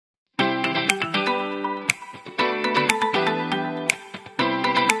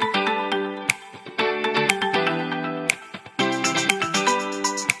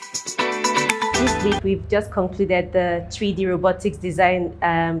We've just concluded the 3D robotics design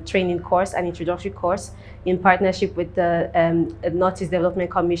training course and introductory course in partnership with the Northeast Development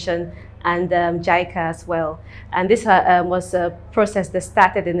Commission and JICA as well. And this was a process that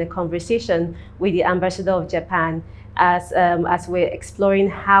started in a conversation with the ambassador of Japan as we're exploring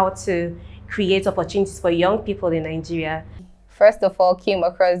how to create opportunities for young people in Nigeria. First of all, came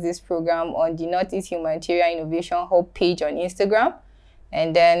across this program on the Northeast Humanitarian Innovation Hub page on Instagram.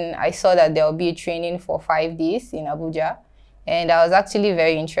 And then I saw that there will be a training for 5 days in Abuja. And I was actually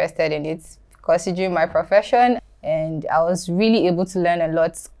very interested in it, considering my profession. And I was really able to learn a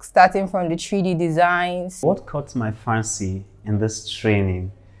lot, starting from the 3D designs. What caught my fancy in this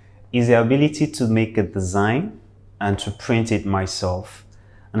training is the ability to make a design and to print it myself.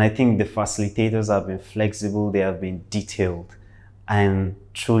 And I think the facilitators have been flexible, they have been detailed. And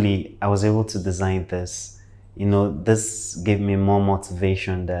truly, I was able to design this. You know, this gave me more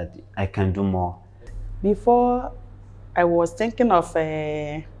motivation that I can do more. Before, I was thinking of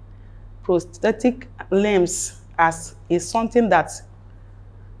prosthetic limbs as is something that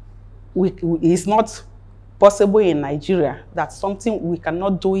is not possible in Nigeria. That's something we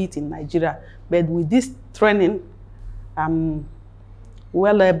cannot do it in Nigeria. But with this training, I'm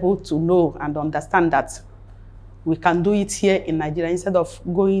well able to know and understand that we can do it here in Nigeria instead of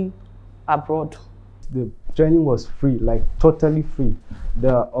going abroad. The training was free, like totally free.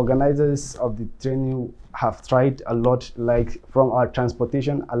 The organizers of the training have tried a lot, like from our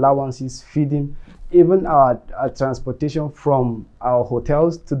transportation allowances, feeding, even our transportation from our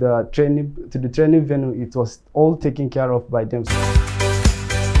hotels to the training venue. It was all taken care of by them.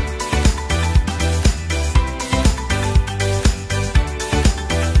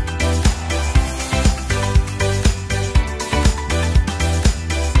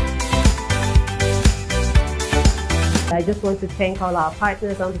 I just want to thank all our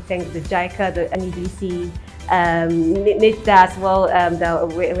partners. I want to thank the JICA, the NEDC, NIDDA as well, that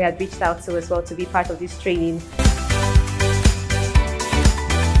we had reached out to as well to be part of this training.